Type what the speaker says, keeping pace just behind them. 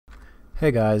Hey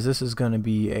guys, this is going to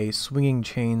be a Swinging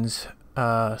Chains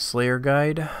Slayer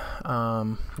guide.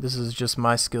 This is just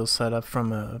my skill setup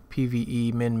from a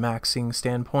PvE min-maxing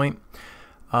standpoint.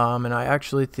 And I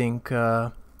actually think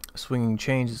Swinging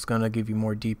Chains is going to give you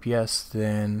more DPS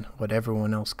than what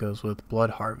everyone else goes with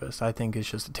Blood Harvest. I think it's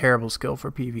just a terrible skill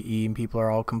for PvE, and people are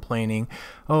all complaining,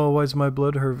 oh, why is my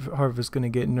Blood Harvest going to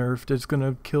get nerfed? It's going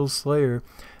to kill Slayer.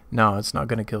 No, it's not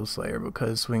going to kill Slayer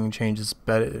because Swinging Chains is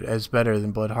better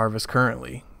than Blood Harvest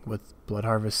currently, with Blood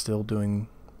Harvest still doing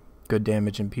good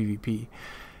damage in PvP.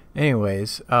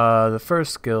 Anyways, the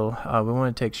first skill, we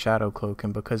want to take Shadow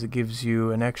Cloaking because it gives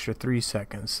you an extra 3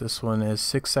 seconds. This one is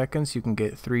 6 seconds. You can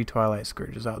get 3 Twilight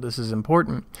Scourges out. This is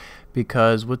important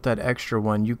because with that extra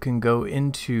one, you can go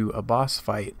into a boss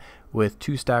fight with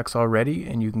 2 stacks already,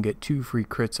 and you can get 2 free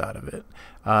crits out of it.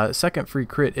 The second free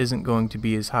crit isn't going to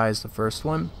be as high as the first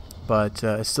one, but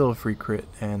it's still a free crit,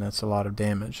 and that's a lot of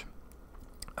damage.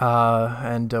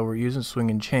 We're using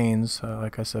Swinging Chains,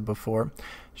 like I said before.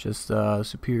 It's just a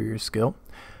superior skill.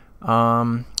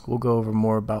 We'll go over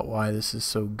more about why this is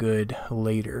so good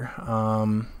later.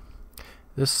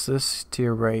 This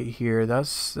tier right here,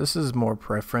 this is more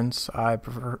preference. I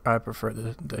prefer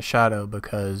the Shadow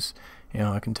because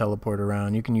I can teleport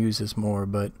around. You can use this more,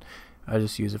 but I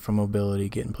just use it for mobility,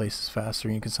 getting places faster.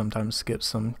 And you can sometimes skip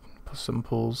some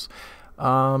pulls.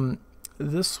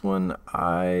 This one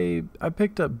I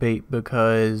picked up Bait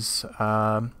because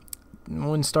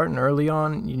when starting early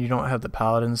on, you don't have the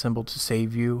Paladin symbol to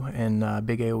save you in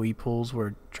big AoE pulls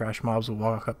where trash mobs will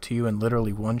walk up to you and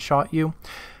literally one-shot you.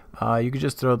 You could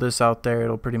just throw this out there.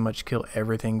 It'll pretty much kill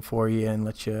everything for you and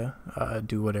let you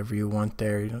do whatever you want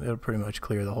there. It'll pretty much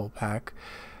clear the whole pack.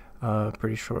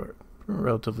 Pretty short,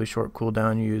 relatively short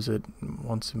cooldown. You use it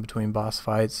once in between boss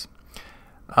fights.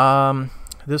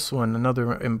 This one,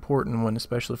 another important one,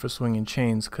 especially for Swinging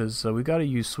Chains, because we got to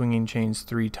use Swinging Chains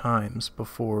 3 times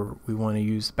before we want to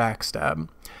use Backstab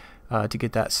to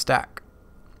get that stack.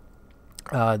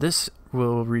 This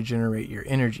will regenerate your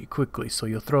energy quickly, so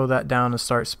you'll throw that down and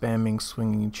start spamming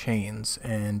Swinging Chains,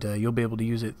 and you'll be able to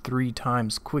use it 3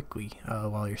 times quickly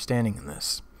while you're standing in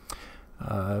this.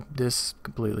 This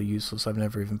completely useless. I've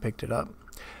never even picked it up.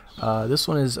 This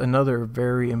one is another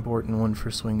very important one for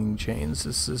Swinging Chains.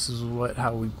 This is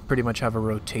how we pretty much have a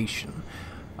rotation.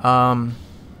 Pretty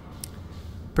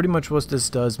much what this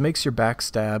does, makes your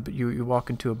backstab, you walk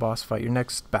into a boss fight, your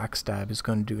next backstab is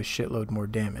going to do a shitload more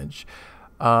damage.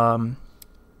 But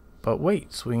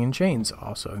wait, Swinging Chains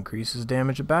also increases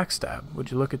damage of backstab.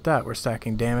 Would you look at that? We're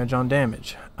stacking damage on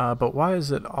damage. But why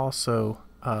is it also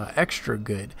extra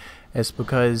good? It's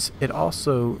because it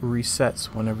also resets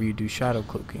whenever you do Shadow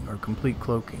Cloaking or Complete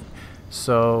Cloaking.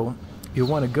 So you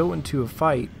want to go into a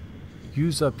fight,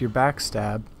 use up your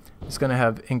backstab. It's going to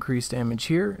have increased damage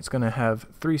here. It's going to have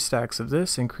 3 stacks of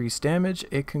this increased damage.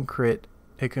 It can crit.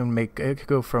 It could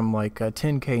go from like a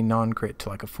 10k non-crit to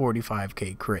like a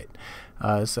 45k crit.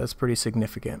 So that's pretty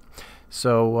significant.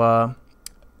 So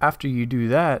after you do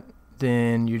that,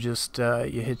 then you just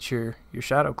you hit your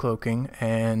Shadow Cloaking,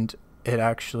 and it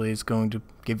actually is going to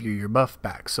give you your buff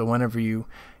back. So whenever you're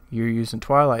using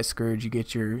Twilight Scourge, you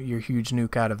get your huge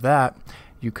nuke out of that.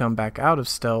 You come back out of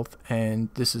stealth, and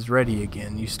this is ready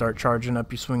again. You start charging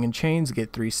up your Swinging Chains,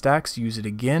 get 3 stacks, use it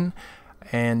again,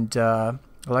 and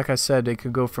like I said, it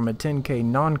could go from a 10k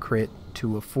non-crit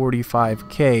to a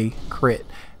 45k crit.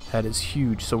 That is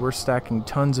huge. So we're stacking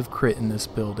tons of crit in this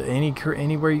build.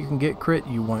 Anywhere you can get crit,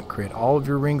 you want crit. All of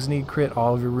your rings need crit.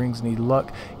 All of your rings need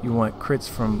luck. You want crit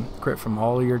from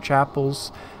all of your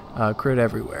chapels. Crit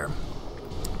everywhere.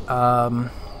 The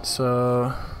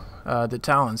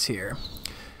talents here.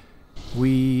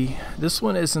 This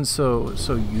one isn't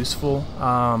so useful.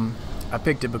 I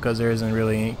picked it because there isn't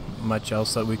really much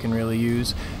else that we can really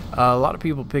use. A lot of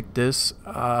people pick this.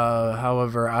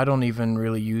 However, I don't even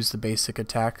really use the basic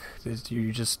attack.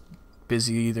 You're just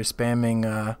busy either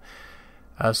spamming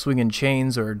Swinging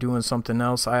Chains or doing something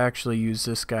else. I actually use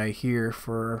this guy here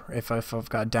for if I've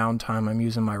got downtime. I'm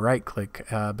using my right click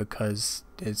because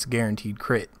it's guaranteed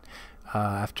crit.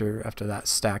 After that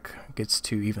stack gets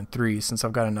to even 3, since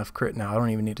I've got enough crit now, I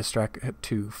don't even need to stack it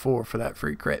to 4 for that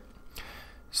free crit.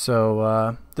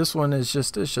 So this one is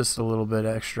just a little bit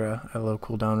extra, a little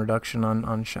cooldown reduction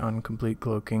on Complete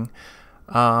Cloaking.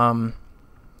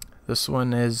 This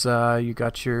one is you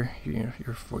got your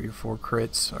 4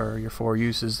 crits or your 4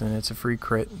 uses, and it's a free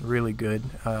crit, really good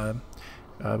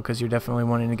because you're definitely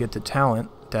wanting to get the talent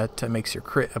that makes your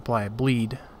crit apply a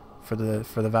bleed for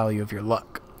the value of your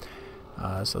luck.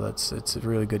 So it's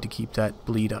really good to keep that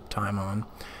bleed up time on.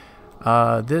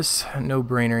 This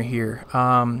no-brainer here.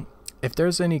 if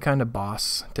there's any kind of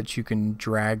boss that you can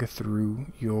drag through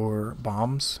your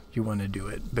bombs, you want to do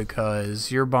it,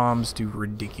 because your bombs do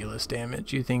ridiculous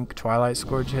damage. You think Twilight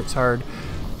Scourge hits hard?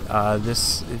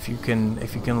 This, if you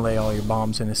can lay all your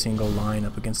bombs in a single line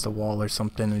up against a wall or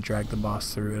something and drag the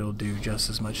boss through, it'll do just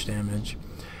as much damage.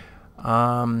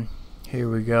 Here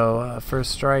we go.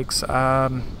 First strikes.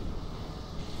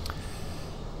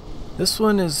 This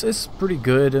one is pretty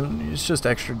good, and it's just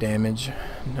extra damage.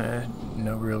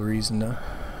 No real reason to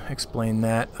explain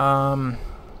that.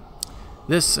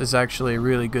 This is actually a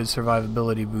really good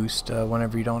survivability boost.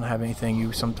 Whenever you don't have anything,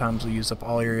 you sometimes will use up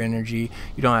all your energy.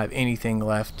 You don't have anything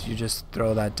left, you just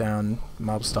throw that down,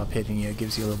 mobs stop hitting you. It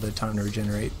gives you a little bit of time to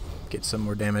regenerate, get some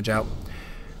more damage out.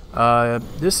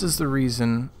 This is the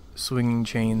reason Swinging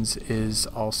Chains is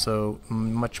also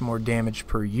much more damage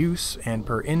per use and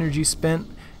per energy spent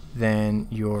than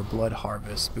your Blood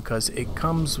Harvest, because it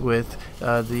comes with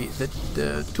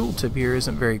the tooltip here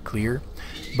isn't very clear,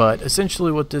 but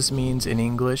essentially what this means in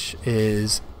English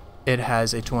is it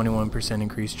has a 21%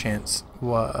 increased chance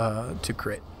to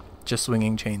crit. Just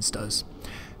Swinging Chains does.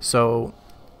 So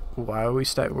why are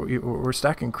we're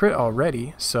stacking crit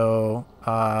already, so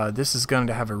this is going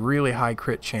to have a really high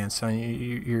crit chance.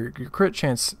 Your crit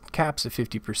chance caps at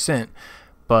 50%.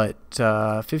 But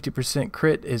 50%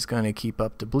 crit is going to keep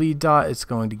up the bleed dot. It's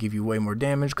going to give you way more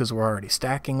damage because we're already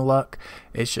stacking luck.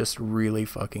 It's just really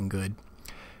fucking good.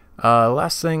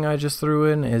 Last thing I just threw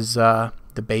in is the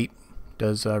bait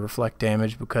does reflect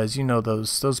damage, because you know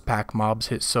those pack mobs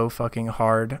hit so fucking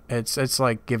hard. It's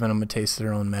like giving them a taste of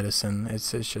their own medicine.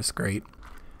 It's just great.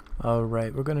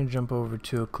 Alright, we're going to jump over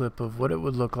to a clip of what it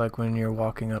would look like when you're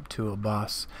walking up to a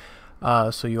boss.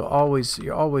 So you're always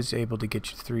able to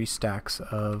get your 3 stacks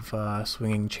of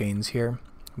Swinging Chains here,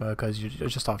 because you're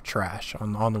just off trash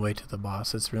on the way to the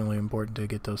boss. It's really important to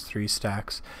get those 3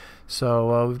 stacks.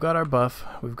 So we've got our buff,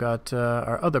 we've got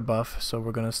our other buff, so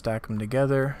we're gonna stack them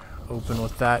together. Open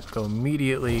with that, go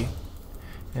immediately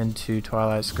into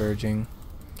Twilight Scourging.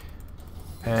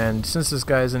 And since this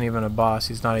guy isn't even a boss,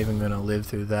 he's not even going to live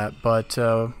through that. But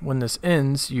when this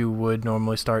ends, you would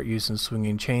normally start using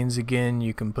Swinging Chains again.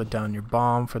 You can put down your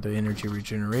bomb for the energy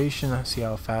regeneration. See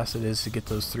how fast it is to get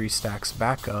those 3 stacks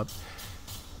back up.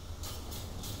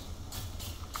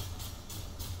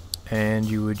 And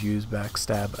you would use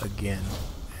Backstab again.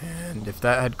 And if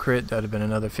that had crit, that would have been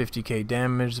another 50k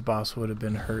damage. The boss would have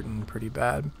been hurting pretty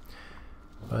bad.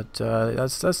 But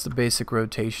that's the basic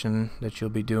rotation that you'll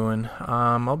be doing.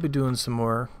 I'll be doing some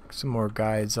more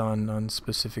guides on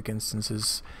specific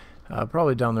instances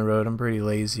probably down the road. I'm pretty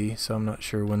lazy, so I'm not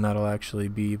sure when that'll actually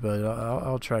be, but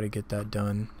I'll try to get that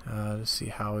done to see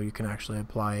how you can actually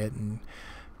apply it and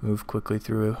move quickly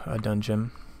through a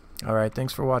dungeon. Alright,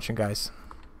 thanks for watching, guys.